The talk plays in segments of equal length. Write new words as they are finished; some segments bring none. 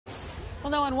Well,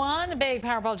 no one won the big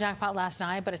Powerball jackpot last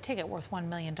night, but a ticket worth $1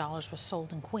 million was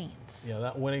sold in Queens. Yeah,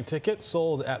 that winning ticket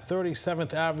sold at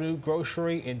 37th Avenue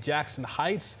Grocery in Jackson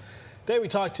Heights. Today we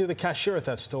talked to the cashier at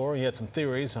that store. He had some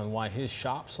theories on why his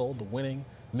shop sold the winning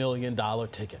 $1 million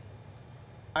ticket.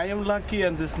 I am lucky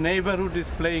and this neighborhood is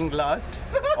playing lot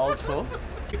also.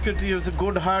 You could use a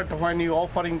good heart when you're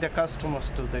offering the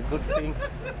customers to the good things.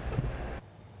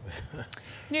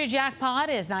 New jackpot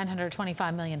is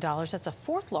 $925 million. That's the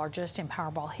fourth largest in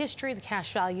Powerball history. The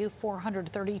cash value,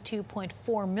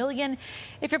 $432.4 million.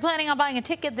 If you're planning on buying a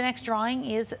ticket, the next drawing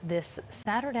is this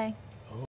Saturday.